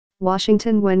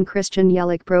Washington. When Christian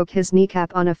Yelich broke his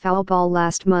kneecap on a foul ball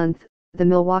last month, the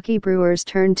Milwaukee Brewers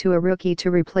turned to a rookie to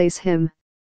replace him.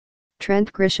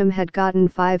 Trent Grisham had gotten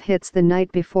 5 hits the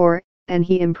night before, and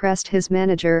he impressed his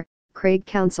manager, Craig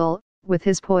Counsell, with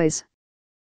his poise.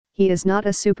 He is not a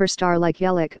superstar like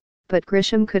Yelich, but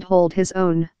Grisham could hold his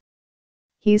own.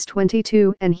 He's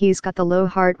 22 and he's got the low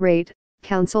heart rate,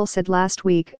 Counsell said last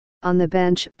week, on the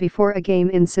bench before a game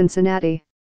in Cincinnati.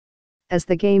 As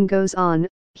the game goes on,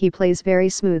 he plays very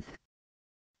smooth.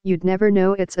 You'd never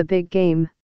know it's a big game.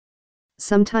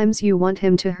 Sometimes you want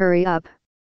him to hurry up.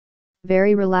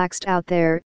 Very relaxed out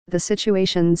there, the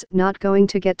situation's not going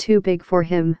to get too big for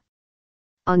him.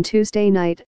 On Tuesday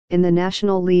night, in the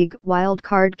National League wild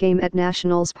card game at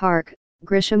Nationals Park,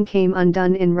 Grisham came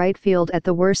undone in right field at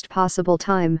the worst possible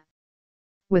time.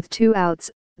 With 2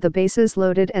 outs, the bases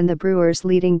loaded and the Brewers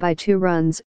leading by 2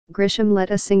 runs, Grisham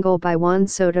let a single by Juan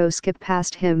Soto skip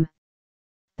past him.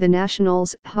 The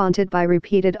Nationals, haunted by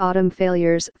repeated autumn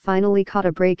failures, finally caught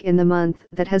a break in the month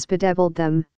that has bedeviled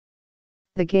them.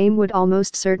 The game would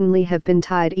almost certainly have been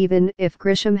tied even if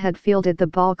Grisham had fielded the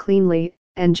ball cleanly,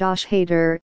 and Josh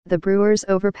Hader, the Brewers'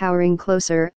 overpowering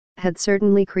closer, had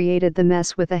certainly created the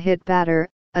mess with a hit batter,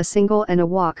 a single and a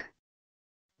walk.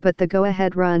 But the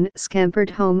go-ahead run scampered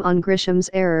home on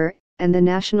Grisham's error, and the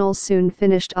Nationals soon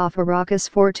finished off a raucous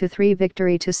 4-3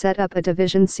 victory to set up a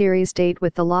division series date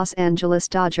with the Los Angeles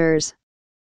Dodgers.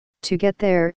 To get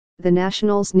there, the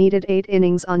Nationals needed 8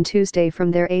 innings on Tuesday from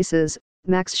their aces,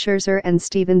 Max Scherzer and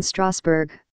Steven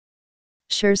Strasburg.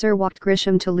 Scherzer walked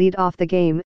Grisham to lead off the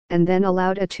game, and then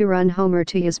allowed a 2-run homer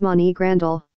to Yasmani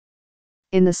Grandal.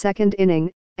 In the second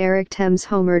inning, Eric Thames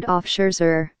homered off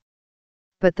Scherzer.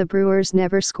 But the Brewers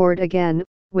never scored again,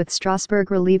 with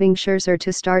Strasburg relieving Scherzer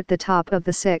to start the top of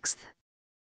the 6th.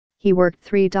 He worked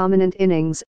 3 dominant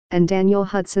innings, and Daniel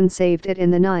Hudson saved it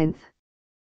in the 9th.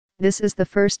 This is the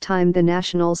first time the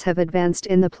Nationals have advanced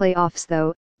in the playoffs,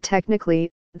 though, technically,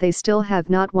 they still have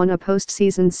not won a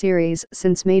postseason series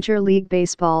since Major League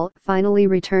Baseball finally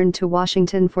returned to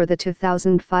Washington for the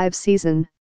 2005 season.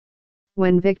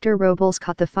 When Victor Robles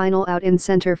caught the final out in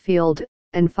center field,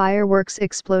 and fireworks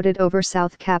exploded over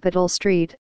South Capitol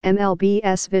Street,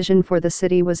 MLB's vision for the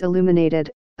city was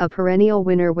illuminated, a perennial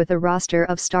winner with a roster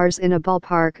of stars in a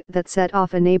ballpark that set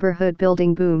off a neighborhood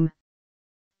building boom.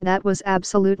 That was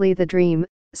absolutely the dream,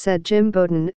 said Jim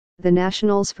Bowden, the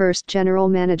Nationals' first general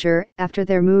manager after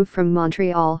their move from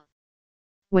Montreal.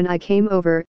 When I came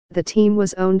over, the team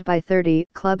was owned by 30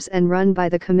 clubs and run by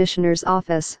the commissioner's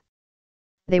office.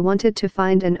 They wanted to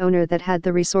find an owner that had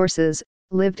the resources,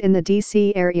 lived in the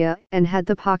D.C. area and had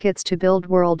the pockets to build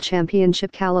world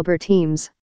championship caliber teams.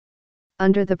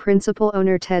 Under the principal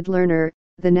owner Ted Lerner,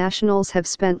 the Nationals have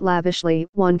spent lavishly,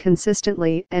 won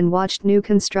consistently, and watched new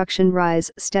construction rise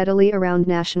steadily around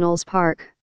Nationals Park.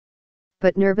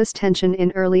 But nervous tension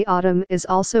in early autumn is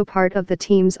also part of the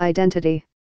team's identity.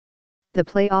 The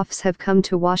playoffs have come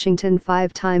to Washington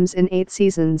 5 times in 8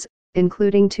 seasons,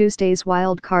 including Tuesday's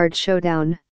wild card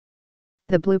showdown.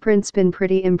 The blueprint's been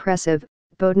pretty impressive,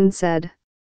 Bowden said.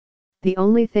 The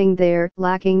only thing they're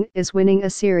lacking is winning a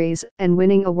series and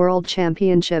winning a world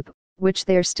championship, which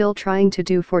they're still trying to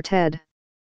do for Ted.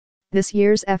 This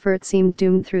year's effort seemed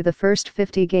doomed through the first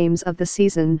 50 games of the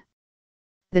season.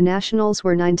 The Nationals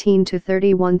were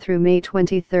 19-31 through May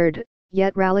 23,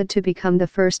 yet rallied to become the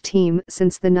first team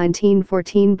since the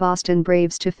 1914 Boston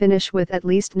Braves to finish with at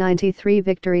least 93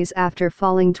 victories after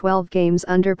falling 12 games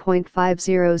under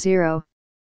 .500.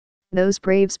 Those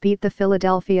Braves beat the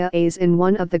Philadelphia A's in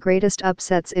one of the greatest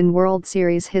upsets in World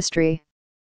Series history.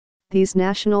 These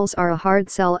Nationals are a hard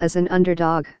sell as an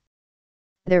underdog.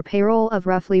 Their payroll of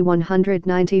roughly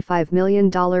 $195 million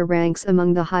ranks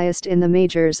among the highest in the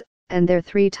majors, and their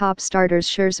 3 top starters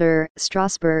Scherzer,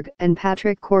 Strasburg, and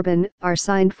Patrick Corbin are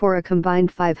signed for a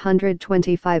combined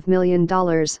 $525 million.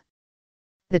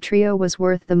 The trio was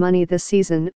worth the money this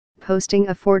season, posting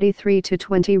a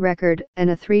 43-20 record and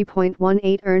a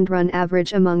 3.18 earned run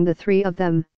average among the 3 of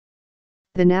them.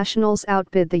 The Nationals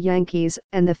outbid the Yankees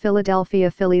and the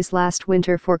Philadelphia Phillies last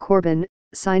winter for Corbin,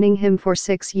 signing him for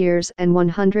 6 years and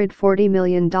 $140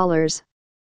 million.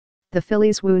 The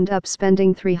Phillies wound up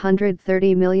spending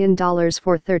 $330 million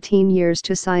for 13 years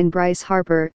to sign Bryce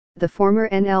Harper, the former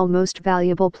NL Most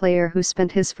Valuable Player who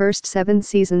spent his first 7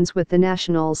 seasons with the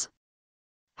Nationals.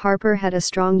 Harper had a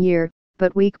strong year,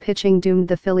 but weak pitching doomed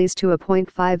the Phillies to a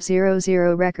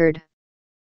 .500 record.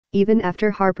 Even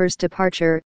after Harper's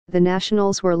departure, the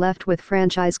Nationals were left with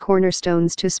franchise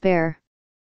cornerstones to spare.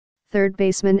 Third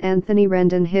baseman Anthony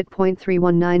Rendon hit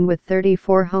 .319 with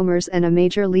 34 homers and a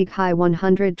major league high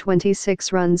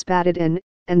 126 runs batted in,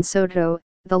 and Soto,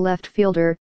 the left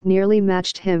fielder, nearly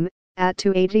matched him, at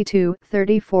 282,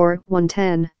 34,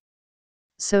 110.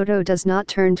 Soto does not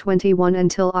turn 21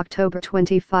 until October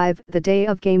 25, the day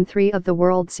of Game 3 of the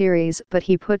World Series, but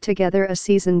he put together a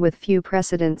season with few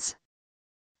precedents.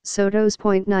 Soto's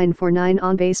 .949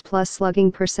 on-base plus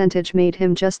slugging percentage made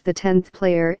him just the 10th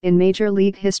player in Major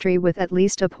League history with at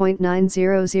least a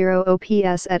 .900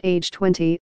 OPS at age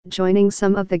 20, joining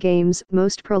some of the game's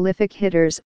most prolific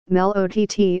hitters, Mel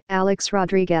Ott, Alex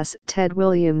Rodriguez, Ted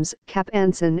Williams, Cap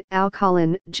Anson, Al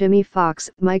Cullen, Jimmy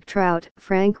Fox, Mike Trout,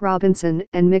 Frank Robinson,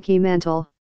 and Mickey Mantle.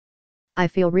 I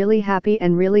feel really happy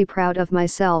and really proud of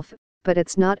myself, but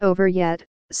it's not over yet,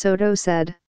 Soto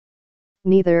said.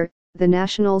 Neither, the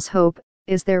Nationals' hope,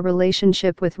 is their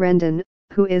relationship with Rendon,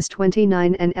 who is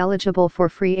 29 and eligible for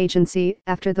free agency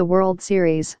after the World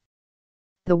Series.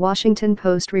 The Washington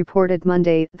Post reported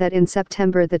Monday that in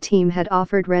September the team had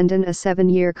offered Rendon a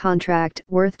 7-year contract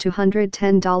worth $210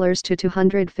 to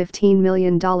 $215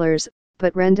 million,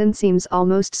 but Rendon seems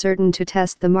almost certain to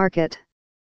test the market.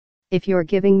 If you're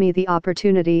giving me the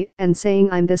opportunity and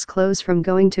saying I'm this close from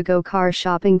going to go car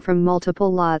shopping from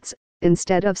multiple lots,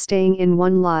 instead of staying in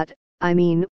one lot, I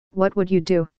mean, what would you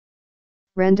do?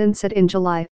 Rendon said in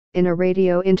July, in a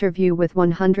radio interview with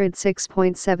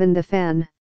 106.7 The Fan.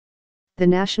 The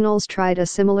Nationals tried a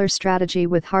similar strategy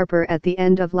with Harper at the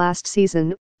end of last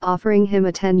season, offering him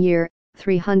a 10-year,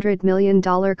 $300 million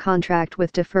contract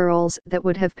with deferrals that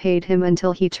would have paid him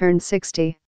until he turned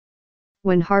 60.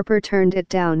 When Harper turned it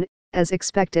down, as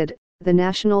expected, the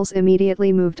Nationals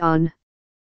immediately moved on.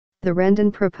 The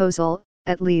Rendon proposal,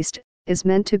 at least, is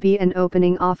meant to be an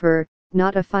opening offer,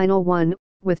 not a final one,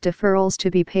 with deferrals to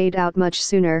be paid out much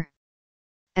sooner.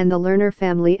 And the Lerner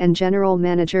family and general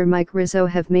manager Mike Rizzo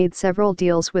have made several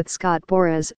deals with Scott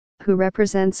Boras, who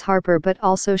represents Harper but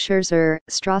also Scherzer,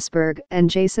 Strasburg, and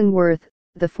Jason Worth,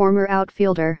 the former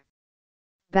outfielder.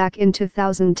 Back in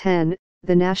 2010,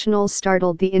 the Nationals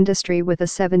startled the industry with a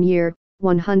 7-year,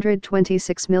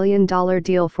 $126 million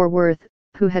deal for Worth,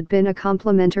 who had been a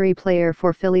complimentary player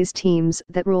for Phillies teams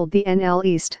that ruled the NL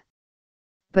East.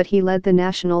 But he led the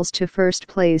Nationals to first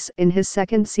place in his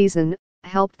second season,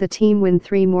 helped the team win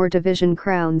 3 more division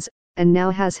crowns, and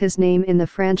now has his name in the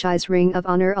franchise Ring of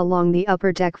Honor along the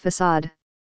upper deck facade.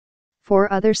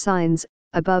 4 other signs,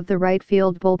 above the right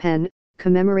field bullpen,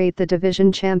 commemorate the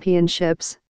division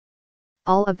championships.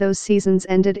 All of those seasons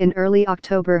ended in early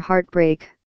October heartbreak.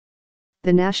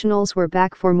 The Nationals were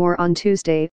back for more on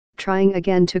Tuesday, trying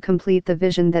again to complete the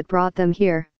vision that brought them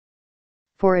here.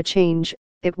 For a change,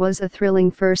 it was a thrilling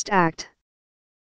first act.